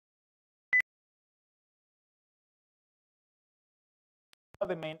are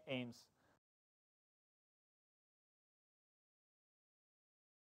the main aims?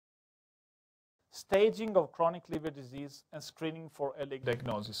 Staging of chronic liver disease and screening for early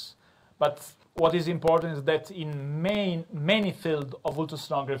diagnosis. But what is important is that in many fields of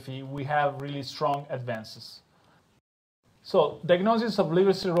ultrasonography, we have really strong advances. So, diagnosis of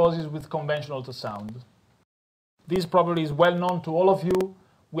liver cirrhosis with conventional ultrasound. This probably is well known to all of you.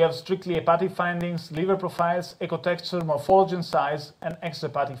 We have strictly hepatic findings, liver profiles, echo texture, morphology and size, and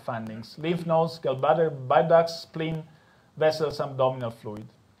extrahepatic findings, lymph nodes, gallbladder, bile ducts, spleen, vessels, abdominal fluid.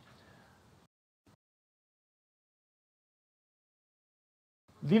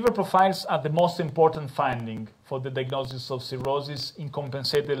 Liver profiles are the most important finding for the diagnosis of cirrhosis in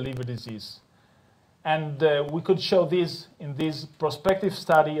compensated liver disease. And we could show this in this prospective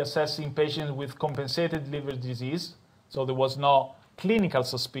study assessing patients with compensated liver disease. So there was no clinical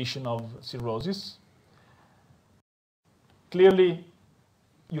suspicion of cirrhosis. Clearly,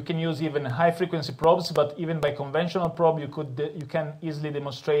 you can use even high-frequency probes, but even by conventional probe, you can easily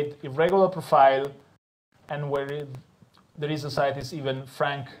demonstrate irregular profile, and where there is ascites, even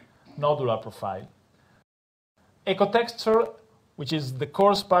frank nodular profile. Echo texture, which is the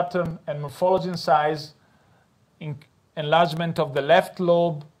course pattern and morphology and size, enlargement of the left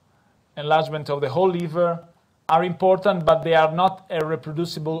lobe, enlargement of the whole liver, are important, but they are not as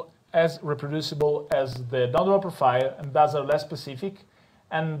reproducible as the nodular profile, and thus are less specific.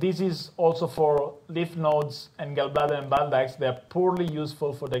 And this is also for lymph nodes and gallbladder and bile ducts. They are poorly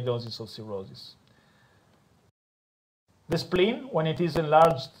useful for diagnosis of cirrhosis. The spleen, when it is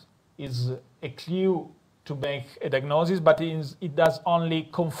enlarged, is a clue to make a diagnosis, but it does only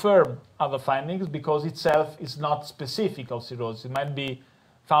confirm other findings because itself is not specific of cirrhosis. It might be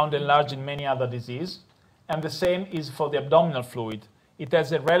found enlarged in many other diseases. And the same is for the abdominal fluid. It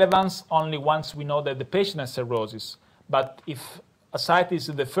has a relevance only once we know that the patient has cirrhosis. But if ascites is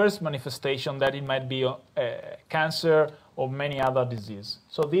the first manifestation, that it might be cancer or many other diseases.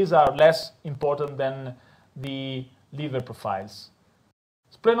 So these are less important than the liver profiles.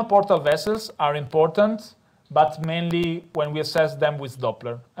 Splenoportal vessels are important, but mainly when we assess them with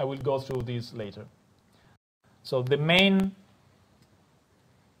Doppler. I will go through these later. So the main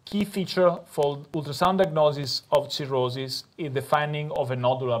key feature for ultrasound diagnosis of cirrhosis is the finding of a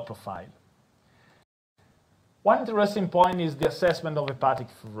nodular profile. One interesting point is the assessment of hepatic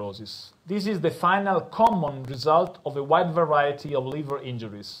fibrosis. This is the final common result of a wide variety of liver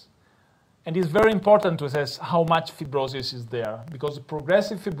injuries. And it's very important to assess how much fibrosis is there, because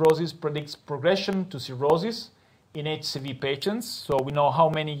progressive fibrosis predicts progression to cirrhosis in HCV patients. So we know how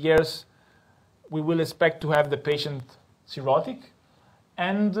many years we will expect to have the patient cirrhotic.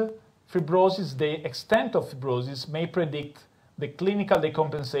 And fibrosis, the extent of fibrosis, may predict the clinical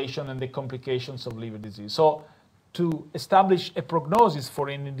decompensation and the complications of liver disease. So to establish a prognosis for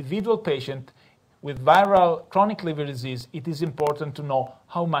an individual patient with viral chronic liver disease, it is important to know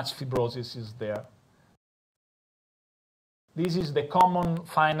how much fibrosis is there. This is the common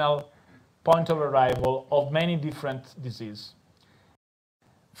final point of arrival of many different diseases.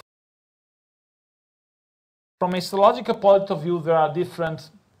 From a histological point of view, there are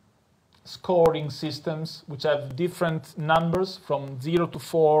different scoring systems which have different numbers from 0 to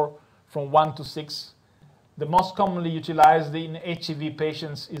 4, from 1 to 6. The most commonly utilized in HCV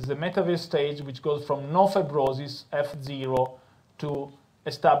patients is the METAVIR stage, which goes from no fibrosis, F0, to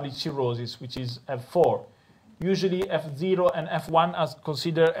established cirrhosis, which is F4. Usually F0 and F1 are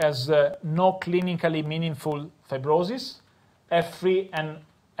considered as no clinically meaningful fibrosis. F3 and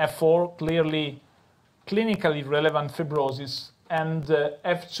F4 clearly clinically relevant fibrosis, and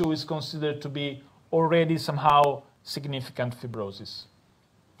F2 is considered to be already somehow significant fibrosis.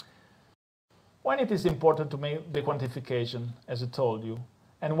 When it is important to make the quantification, as I told you,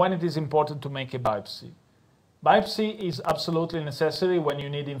 and when it is important to make a biopsy. Biopsy is absolutely necessary when you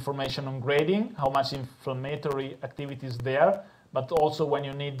need information on grading, how much inflammatory activity is there, but also when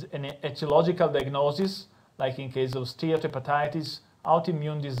you need an etiological diagnosis, like in case of steatohepatitis,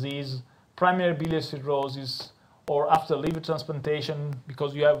 autoimmune disease, primary biliary cirrhosis, or after liver transplantation,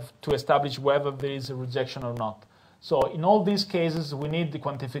 because you have to establish whether there is a rejection or not. So in all these cases, we need the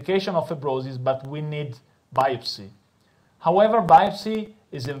quantification of fibrosis, but we need biopsy. However, biopsy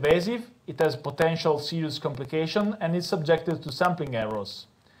is invasive, it has potential serious complication, and is subjected to sampling errors.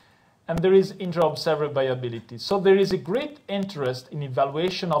 And there is intra-observer variability. So there is a great interest in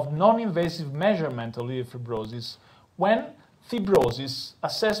evaluation of non-invasive measurement of liver fibrosis when fibrosis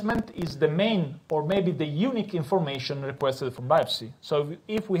assessment is the main or maybe the unique information requested from biopsy. So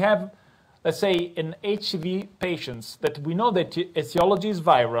if we have, let's say, an HCV patient that we know that etiology is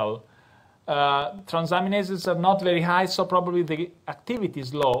viral, transaminases are not very high, so probably the activity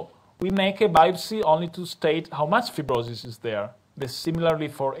is low, we make a biopsy only to state how much fibrosis is there. Similarly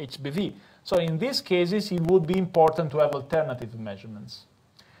for HBV. So in these cases, it would be important to have alternative measurements.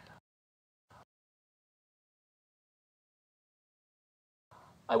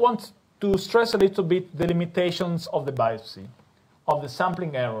 I want to stress a little bit the limitations of the biopsy, of the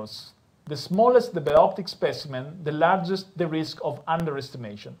sampling errors. The smallest the bioptic specimen, the largest the risk of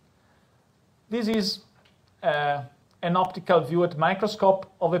underestimation. This is an optical view at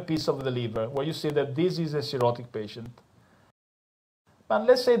microscope of a piece of the liver, where you see that this is a cirrhotic patient. But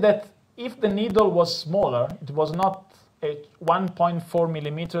let's say that if the needle was smaller, it was not a 1.4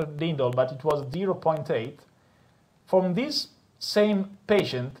 millimeter needle, but it was 0.8, from this same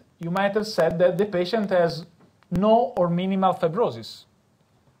patient, you might have said that the patient has no or minimal fibrosis.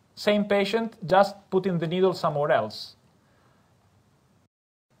 Same patient, just putting the needle somewhere else.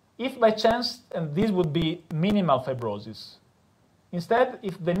 If by chance, and this would be minimal fibrosis, instead,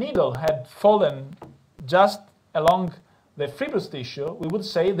 if the needle had fallen just along the fibrous tissue, we would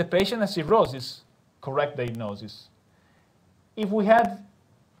say the patient has cirrhosis, correct diagnosis. If we had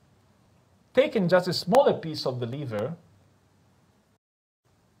taken just a smaller piece of the liver,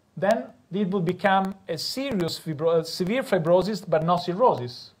 then it would become a serious severe fibrosis, but not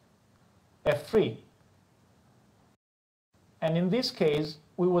cirrhosis, F3. And in this case,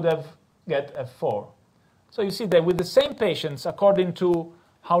 we would have get F4. So you see that with the same patients, according to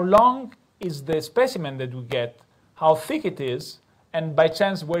how long is the specimen that we get, how thick it is, and by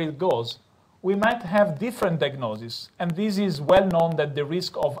chance where it goes, we might have different diagnoses. And this is well known that the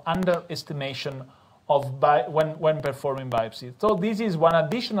risk of underestimation of when performing biopsy. So this is one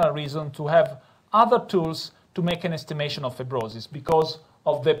additional reason to have other tools to make an estimation of fibrosis because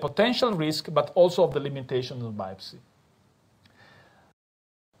of the potential risk, but also of the limitations of biopsy.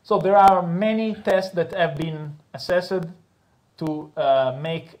 So there are many tests that have been assessed to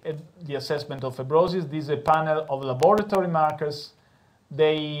make the assessment of fibrosis. This is a panel of laboratory markers.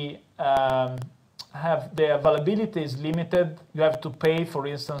 They have the availability is limited. You have to pay, for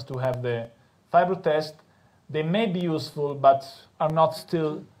instance, to have the fibro test. They may be useful, but are not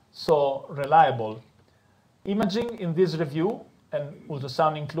still so reliable. Imaging in this review, and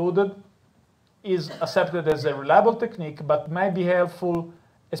ultrasound included, is accepted as a reliable technique, but might be helpful,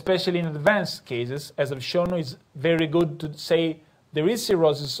 especially in advanced cases. As I've shown you, it's very good to say there is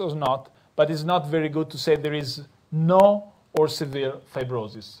cirrhosis or not, but it's not very good to say there is no or severe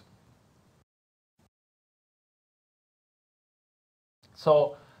fibrosis.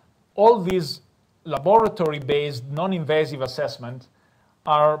 So all these laboratory-based, non-invasive assessments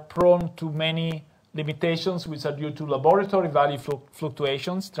are prone to many limitations which are due to laboratory value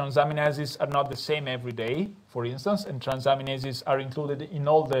fluctuations. Transaminases are not the same every day, for instance, and transaminases are included in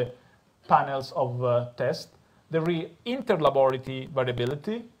all the panels of tests. There is interlaboratory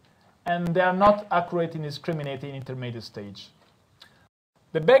variability, and they are not accurate in discriminating intermediate stage.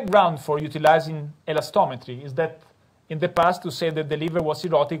 The background for utilizing elastometry is that in the past, to say that the liver was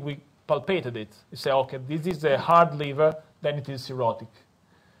cirrhotic, we palpated it. You say, okay, this is a hard liver, then it is cirrhotic.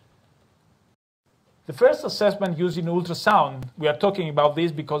 The first assessment using ultrasound, we are talking about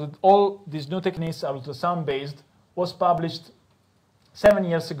this because all these new techniques are ultrasound-based, was published 7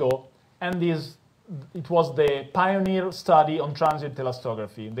 years ago, and it was the pioneer study on transient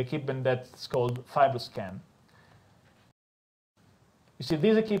elastography, the equipment that's called FibroScan. You see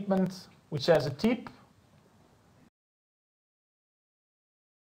this equipment, which has a tip.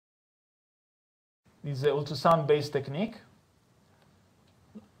 This is an ultrasound-based technique.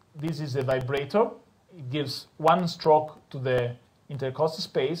 This is a vibrator. It gives one stroke to the intercostal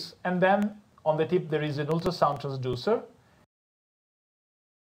space, and then on the tip there is an ultrasound transducer.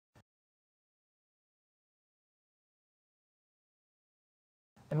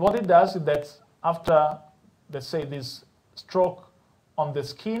 And what it does is that after, let's say, this stroke on the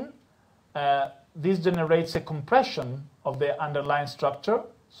skin, this generates a compression of the underlying structure.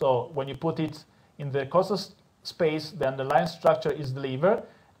 So when you put it in the costal space, the underlying structure is the liver,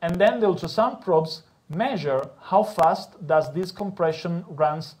 and then the ultrasound probes measure how fast does this compression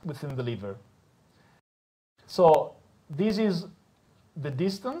runs within the liver. So this is the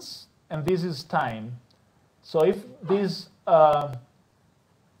distance, and this is time. So if this dark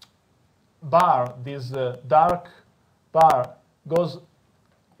bar goes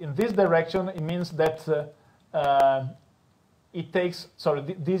in this direction, it means that it takes,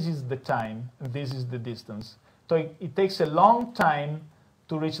 this is the time, and this is the distance. So it takes a long time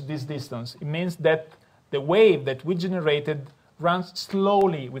to reach this distance. It means that the wave that we generated runs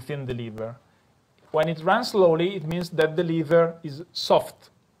slowly within the liver. When it runs slowly, it means that the liver is soft,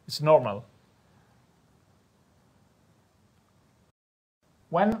 it's normal.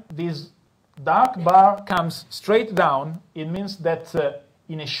 When this dark bar comes straight down, it means that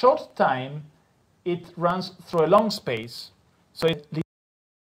in a short time, it runs through a long space. So the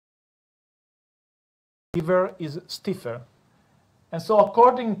liver is stiffer. And so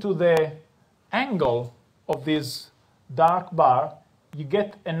according to the angle of this dark bar, you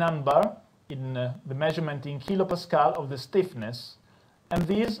get a number in the measurement in kilopascal of the stiffness. And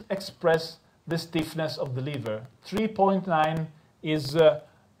these express the stiffness of the liver. 3.9 is a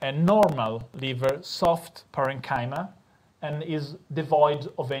normal liver, soft parenchyma, and is devoid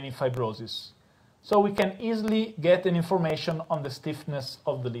of any fibrosis. So we can easily get an information on the stiffness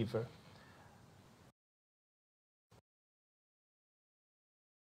of the liver.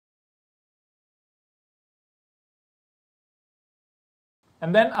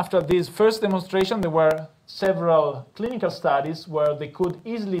 And then after this first demonstration, there were several clinical studies where they could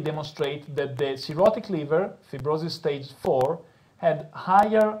easily demonstrate that the cirrhotic liver, fibrosis stage 4, had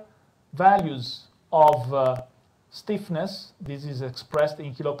higher values of stiffness, this is expressed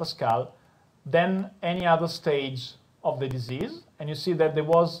in kilopascal, than any other stage of the disease. And you see that there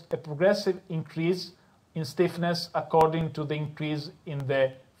was a progressive increase in stiffness according to the increase in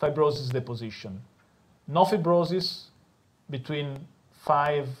the fibrosis deposition. No fibrosis between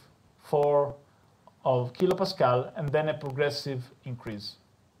 5, 4 of kilopascal, and then a progressive increase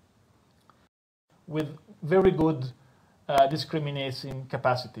with very good discriminating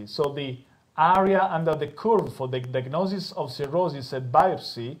capacity. So the area under the curve for the diagnosis of cirrhosis at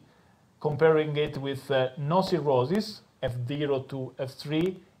biopsy, comparing it with no cirrhosis, F0 to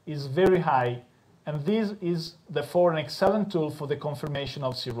F3, is very high. And this is therefore an excellent tool for the confirmation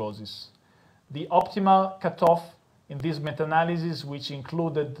of cirrhosis. The optimal cutoff in this meta-analysis, which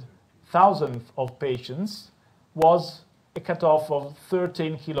included thousands of patients, was a cutoff of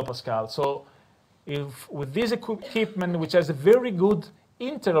 13 kilopascal. So if with this equipment, which has a very good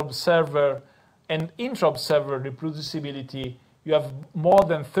inter-observer and intra-observer reproducibility, you have more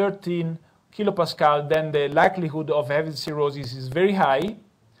than 13 kilopascal, then the likelihood of having cirrhosis is very high.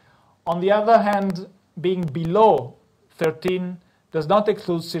 On the other hand, being below 13 does not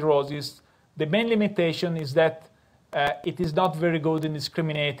exclude cirrhosis. The main limitation is that it is not very good in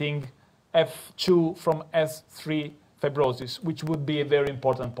discriminating F2 from S3 fibrosis, which would be a very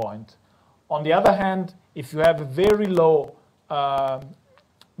important point. On the other hand, if you have very low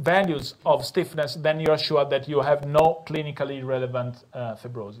values of stiffness, then you are sure that you have no clinically relevant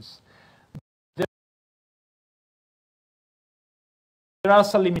fibrosis. There are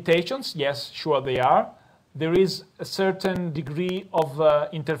some limitations. Yes, sure they are. There is a certain degree of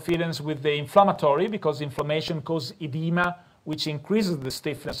interference with the inflammatory, because inflammation causes edema, which increases the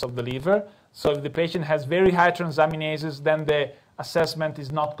stiffness of the liver. So if the patient has very high transaminases, then the assessment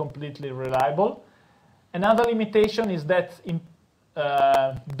is not completely reliable. Another limitation is that in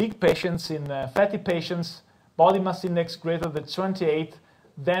big patients, in fatty patients, body mass index greater than 28,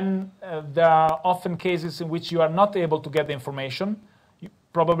 then there are often cases in which you are not able to get the information,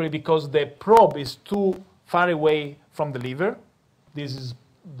 probably because the probe is too far away from the liver. This is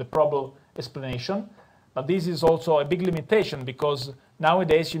the probable explanation. But this is also a big limitation, because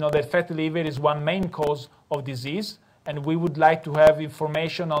nowadays, you know, that fatty liver is one main cause of disease, and we would like to have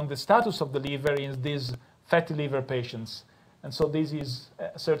information on the status of the liver in these fatty liver patients. And so this is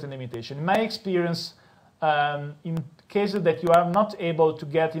a certain limitation. In my experience, in cases that you are not able to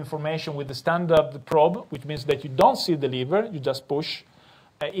get information with the standard probe, which means that you don't see the liver, you just push.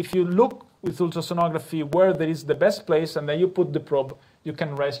 If you look with ultrasonography where there is the best place and then you put the probe, you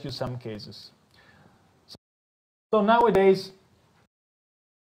can rescue some cases. So nowadays,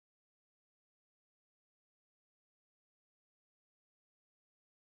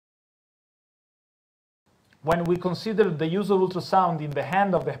 when we consider the use of ultrasound in the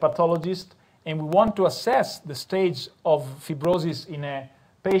hand of the hepatologist and we want to assess the stage of fibrosis in a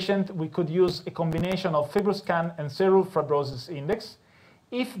patient, we could use a combination of FibroScan and serum fibrosis index.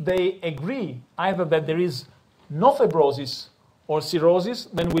 If they agree either that there is no fibrosis or cirrhosis,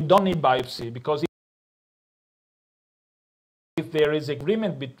 then we don't need biopsy, because if there is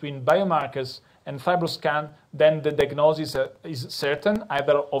agreement between biomarkers and FibroScan, then the diagnosis is certain,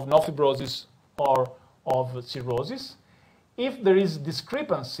 either of no fibrosis or of cirrhosis. If there is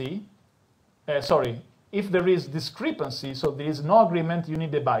discrepancy, so there is no agreement, you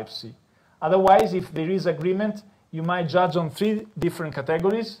need a biopsy. Otherwise, if there is agreement, you might judge on 3 different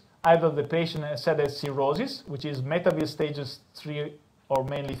categories. Either the patient has had a cirrhosis, which is Metavir stages 3 or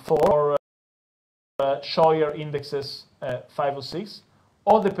mainly 4, or Scheuer indexes 5 or 6,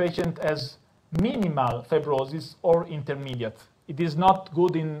 or the patient has minimal fibrosis or intermediate. It is not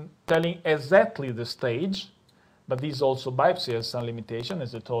good in telling exactly the stage. but this also biopsy has some limitation,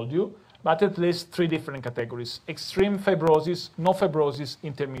 as I told you, but at least 3 different categories: extreme fibrosis, no fibrosis,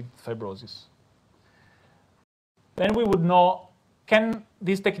 intermediate fibrosis. Then we would know, can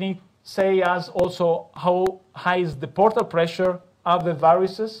this technique say us also how high is the portal pressure of the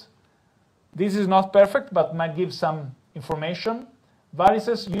varices? This is not perfect, but might give some information.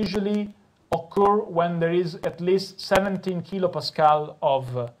 Varices usually occur when there is at least 17 kilopascal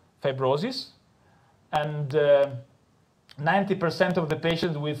of fibrosis, and 90% of the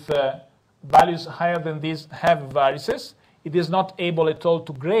patients with values higher than this have varices. It is not able at all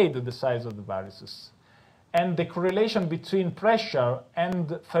to grade the size of the varices. And the correlation between pressure and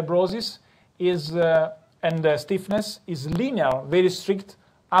fibrosis is, and stiffness is linear, very strict,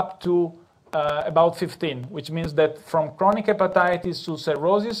 up to about 15, which means that from chronic hepatitis to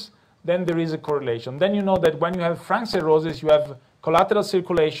cirrhosis, then there is a correlation. Then you know that when you have frank cirrhosis, you have collateral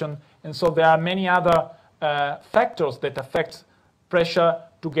circulation, and so there are many other factors that affect pressure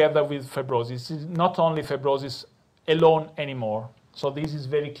together with fibrosis. It's not only fibrosis alone anymore. So this is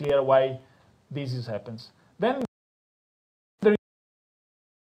very clear why this happens. Then there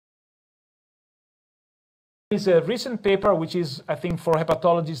is a recent paper which is, I think, for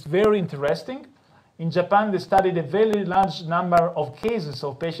hepatologists very interesting. In Japan, they studied a very large number of cases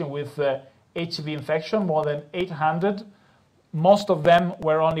of patients with HIV infection, more than 800. Most of them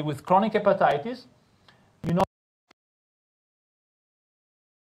were only with chronic hepatitis. You know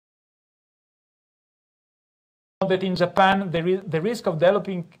that in Japan, the risk of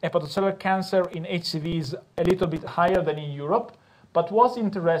developing hepatocellular cancer in HCV is a little bit higher than in Europe. But what's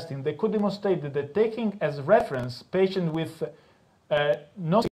interesting, they could demonstrate that taking as reference patients with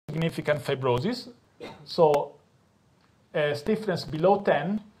no significant fibrosis, so stiffness below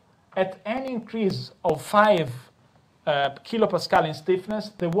 10, at any increase of 5 kilopascal in stiffness,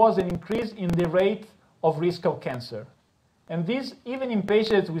 there was an increase in the rate of risk of cancer. And this, even in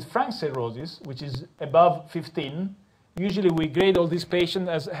patients with frank cirrhosis, which is above 15, usually we grade all these patients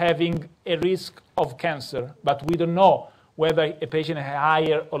as having a risk of cancer, but we don't know whether a patient has a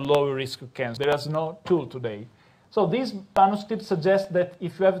higher or lower risk of cancer. There is no tool today. So this manuscript suggests that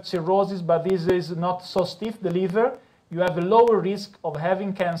if you have cirrhosis, but this is not so stiff, the liver, you have a lower risk of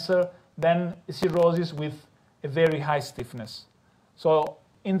having cancer than cirrhosis with a very high stiffness. So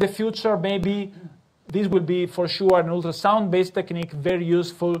in the future, maybe this will be for sure an ultrasound-based technique, very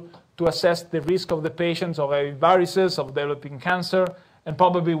useful to assess the risk of the patients of having varices, of developing cancer, and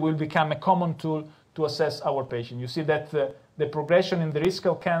probably will become a common tool to assess our patient. You see that the progression in the risk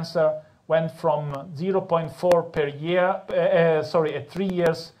of cancer went from 0.4 per year, at 3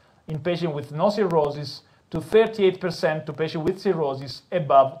 years in patients with no cirrhosis to 38% to patients with cirrhosis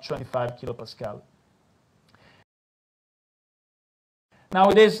above 25 kilopascal.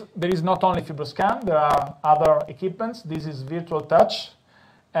 Nowadays, there is not only FibroScan, there are other equipments. This is virtual touch,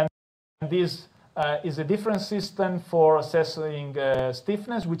 and this is a different system for assessing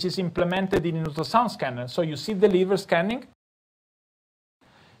stiffness, which is implemented in an ultrasound scanner. So you see the liver scanning.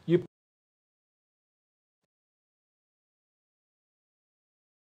 You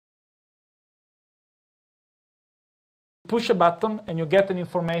push a button and you get an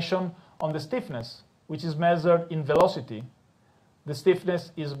information on the stiffness, which is measured in velocity. The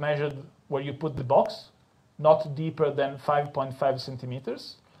stiffness is measured where you put the box, not deeper than 5.5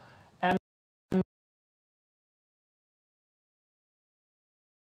 centimeters. And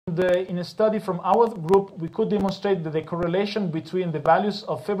in a study from our group, we could demonstrate that the correlation between the values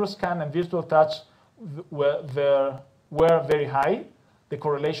of FibroScan and virtual touch were very high, the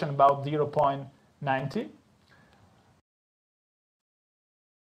correlation about 0.90.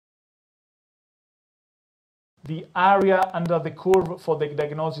 The area under the curve for the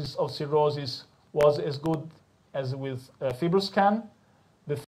diagnosis of cirrhosis was as good as with FibroScan.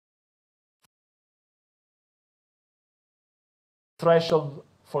 The threshold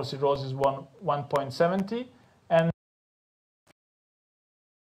for cirrhosis was 1.70, and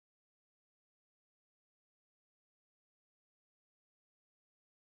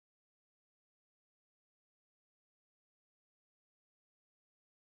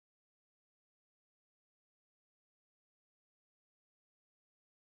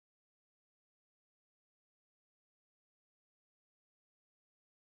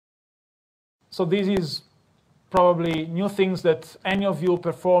so this is probably new things that any of you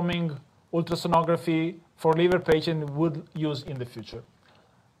performing ultrasonography for liver patient would use in the future.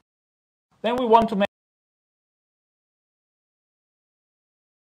 Then we want to make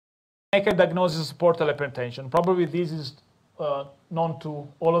a diagnosis of portal hypertension. Probably this is known to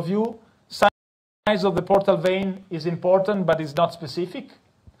all of you. Size of the portal vein is important, but is not specific.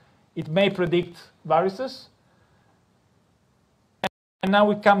 It may predict varices. now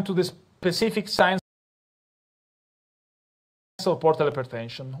we come to the specific signs of portal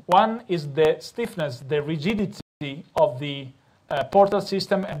hypertension. One is the stiffness, the rigidity of the portal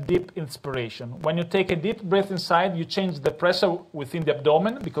system and deep inspiration. When you take a deep breath inside, you change the pressure within the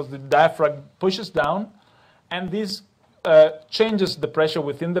abdomen because the diaphragm pushes down, and this changes the pressure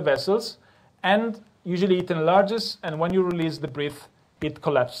within the vessels, and usually it enlarges, and when you release the breath, it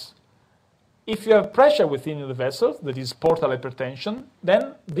collapses. If you have pressure within the vessels, that is portal hypertension,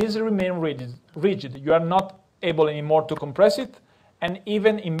 then these remain rigid. You are not able anymore to compress it, and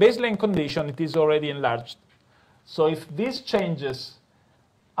even in baseline condition, it is already enlarged. So if these changes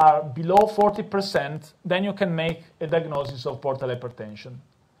are below 40%, then you can make a diagnosis of portal hypertension.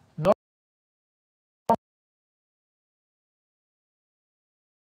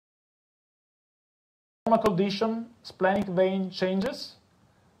 Normal condition, splenic vein changes,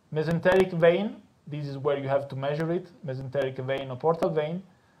 mesenteric vein, this is where you have to measure it, mesenteric vein or portal vein.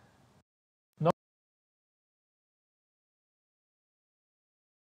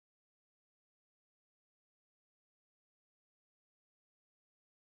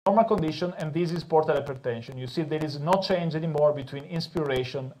 Normal condition, and this is portal hypertension. You see there is no change anymore between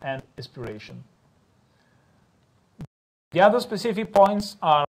inspiration and expiration. The other specific points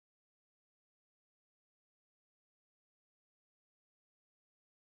are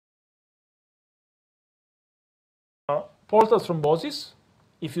portal thrombosis.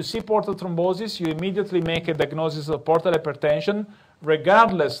 If you see portal thrombosis, you immediately make a diagnosis of portal hypertension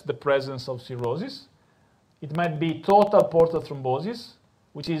regardless the presence of cirrhosis. It might be total portal thrombosis,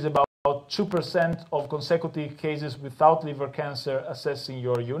 which is about 2% of consecutive cases without liver cancer assessing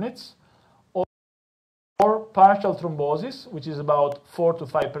your units, or partial thrombosis, which is about 4 to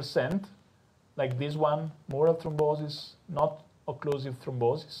 5%, like this one, mural thrombosis, not occlusive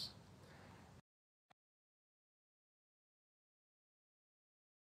thrombosis.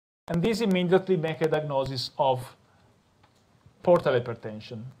 And this immediately make a diagnosis of portal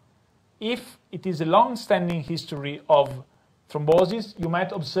hypertension. If it is a long-standing history of thrombosis, you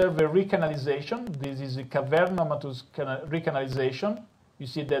might observe a recanalization. This is a cavernomatous recanalization. You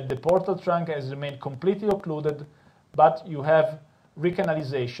see that the portal trunk has remained completely occluded, but you have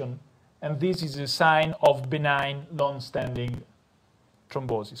recanalization. And this is a sign of benign, long-standing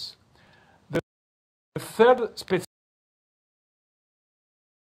thrombosis. The third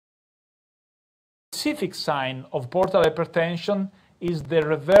specific sign of portal hypertension is the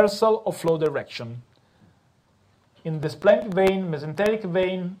reversal of flow direction. In the splenic vein, mesenteric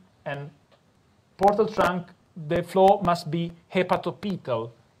vein, and portal trunk, the flow must be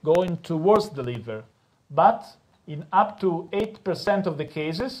hepatopetal, going towards the liver. But in up to 8% of the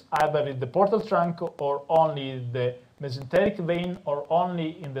cases, either in the portal trunk or only in the mesenteric vein or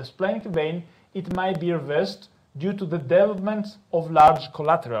only in the splenic vein, it might be reversed due to the development of large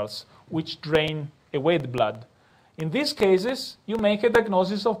collaterals, which drain away the blood. In these cases, you make a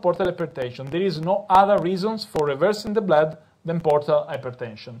diagnosis of portal hypertension. There is no other reasons for reversing the blood than portal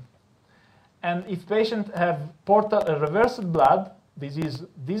hypertension. And if patients have reversed blood, this is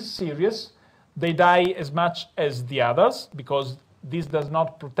serious, they die as much as the others because this does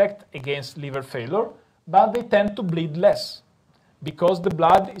not protect against liver failure, but they tend to bleed less because the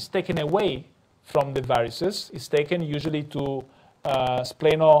blood is taken away from the varices. It's taken usually to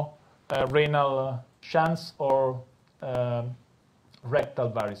spleno-renal shunts or rectal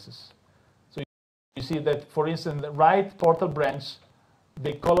varices. So you see that, for instance, the right portal branch,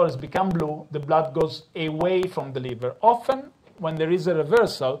 the color has become blue, the blood goes away from the liver. Often, when there is a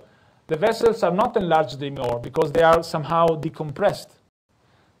reversal, the vessels are not enlarged anymore because they are somehow decompressed.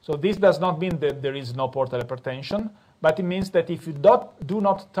 So this does not mean that there is no portal hypertension, but it means that if you do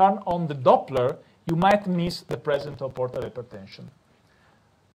not turn on the Doppler, you might miss the presence of portal hypertension.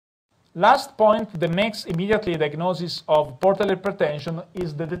 Last point that makes immediately a diagnosis of portal hypertension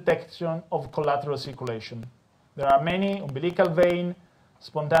is the detection of collateral circulation. There are many: umbilical vein,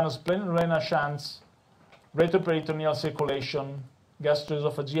 spontaneous splenorenal shunts, retroperitoneal circulation,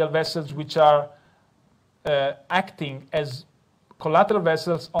 gastroesophageal vessels, which are acting as collateral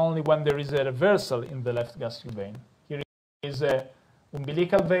vessels only when there is a reversal in the left gastric vein. Here is a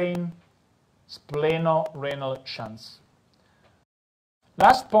umbilical vein, splenorenal shunts.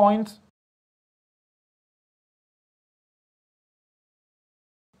 Last point,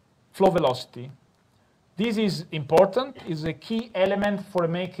 flow velocity. This is important, is a key element for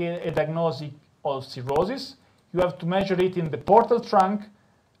making a diagnosis of cirrhosis. You have to measure it in the portal trunk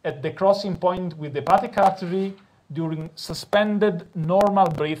at the crossing point with the hepatic artery during suspended normal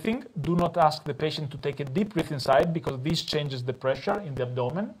breathing. Do not ask the patient to take a deep breath inside because this changes the pressure in the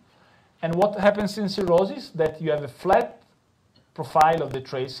abdomen. And what happens in cirrhosis? That you have a flat profile of the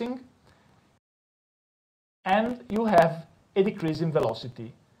tracing, and you have a decrease in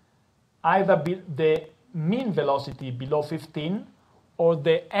velocity, either the mean velocity below 15 or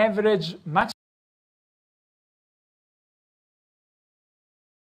the average maximum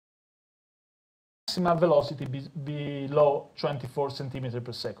velocity below 24 centimeters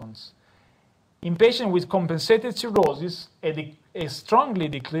per second. In patients with compensated cirrhosis, a strongly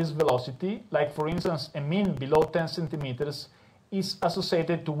decreased velocity, like for instance a mean below 10 centimeters, is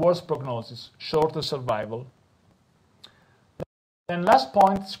associated to worse prognosis, shorter survival. Then last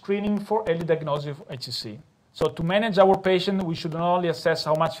point, screening for early diagnosis of HCC. So to manage our patient, we should not only assess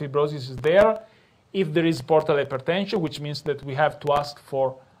how much fibrosis is there, if there is portal hypertension, which means that we have to ask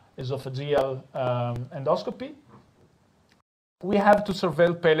for esophageal endoscopy. We have to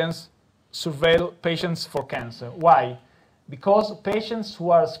surveil patients for cancer. Why? Because patients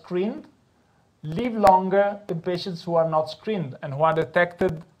who are screened live longer than patients who are not screened and who are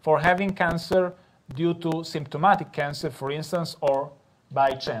detected for having cancer due to symptomatic cancer, for instance, or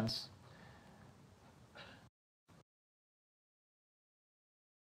by chance.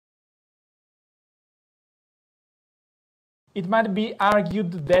 It might be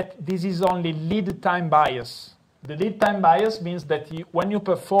argued that this is only lead time bias. The lead time bias means that when you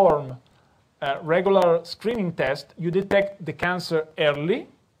perform a regular screening test, you detect the cancer early,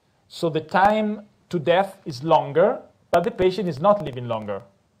 so the time to death is longer, but the patient is not living longer.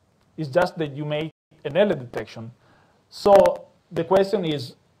 It's just that you make an early detection. So the question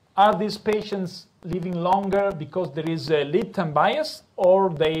is, are these patients living longer because there is a lead time bias, or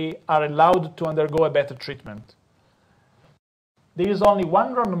they are allowed to undergo a better treatment? There is only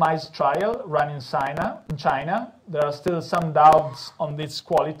one randomized trial run in China. There are still some doubts on this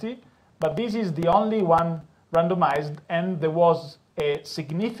quality, but this is the only one randomized, and there was a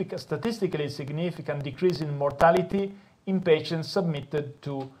statistically significant decrease in mortality in patients submitted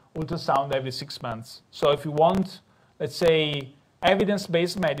to ultrasound every 6 months. So if you want, let's say,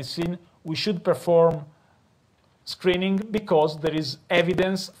 evidence-based medicine, we should perform screening because there is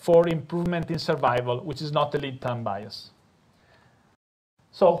evidence for improvement in survival, which is not a lead time bias.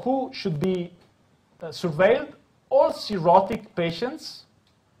 So who should be surveilled? All cirrhotic patients,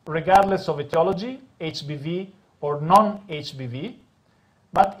 regardless of etiology, HBV or non-HBV.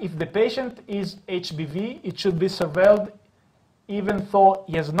 But if the patient is HBV, it should be surveilled even though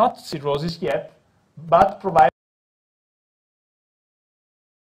he has not cirrhosis yet, but provided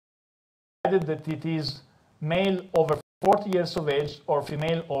that it is male over 40 years of age or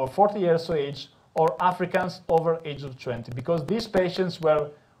female over 40 years of age or Africans over age of 20, because these patients were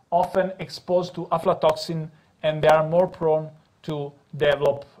often exposed to aflatoxin and they are more prone to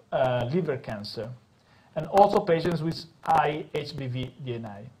develop liver cancer. And also patients with high HBV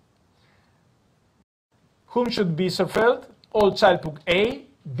DNA. Whom should be surveilled? All Child-Pugh A,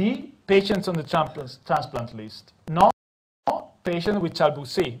 B, patients on the transplant list. No patient with Child-Pugh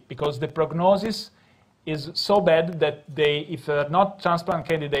C, because the prognosis is so bad that if they are not transplant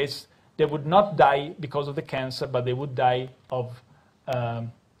candidates, they would not die because of the cancer, but they would die of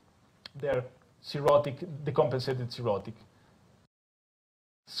their decompensated cirrhotic.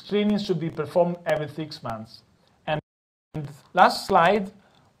 Screening should be performed every 6 months. And last slide,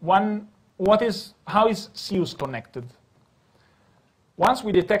 how is CEUS connected? Once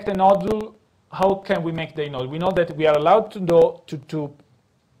we detect a nodule, how can we make the nodule? We know that we are allowed to do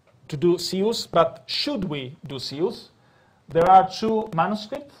CEUS, but should we do CEUS? There are 2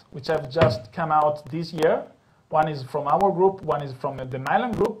 manuscripts which have just come out this year. One is from our group, one is from the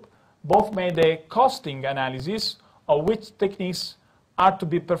Milan group. Both made a costing analysis of which techniques are to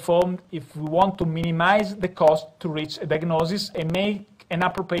be performed if we want to minimize the cost to reach a diagnosis and make an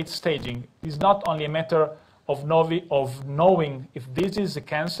appropriate staging. It's not only a matter of knowing if this is a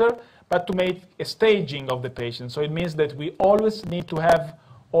cancer, but to make a staging of the patient. So it means that we always need to have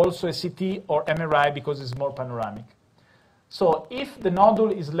also a CT or MRI because it's more panoramic. So if the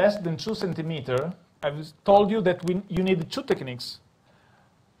nodule is less than 2 centimeters, I've told you that you need 2 techniques,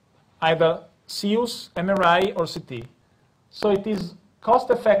 either CEUS, MRI, or CT. So it is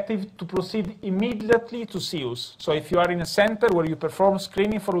cost-effective to proceed immediately to CEUS. So if you are in a center where you perform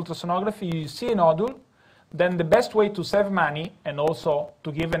screening for ultrasonography, you see a nodule, then the best way to save money and also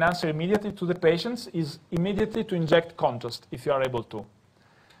to give an answer immediately to the patients is immediately to inject contrast, if you are able to.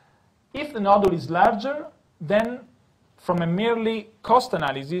 If the nodule is larger, then from a merely cost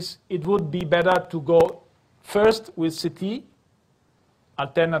analysis, it would be better to go first with CT,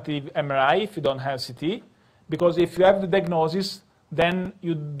 alternative MRI if you don't have CT, because if you have the diagnosis, then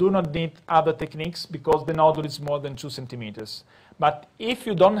you do not need other techniques because the nodule is more than 2 centimeters. But if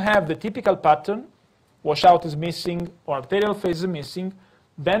you don't have the typical pattern, washout is missing or arterial phase is missing,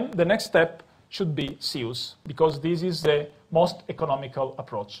 then the next step should be CEUS, because this is the most economical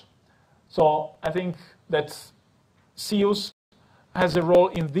approach. So I think that CEUS has a role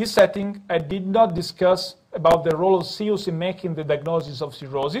in this setting. I did not discuss about the role of CEUS in making the diagnosis of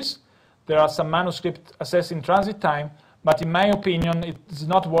cirrhosis. There are some manuscripts assessing transit time, but in my opinion, it's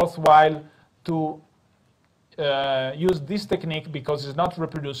not worthwhile to use this technique because it's not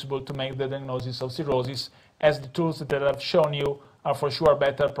reproducible to make the diagnosis of cirrhosis, as the tools that I've shown you are for sure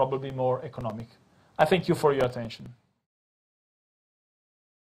better, probably more economic. I thank you for your attention.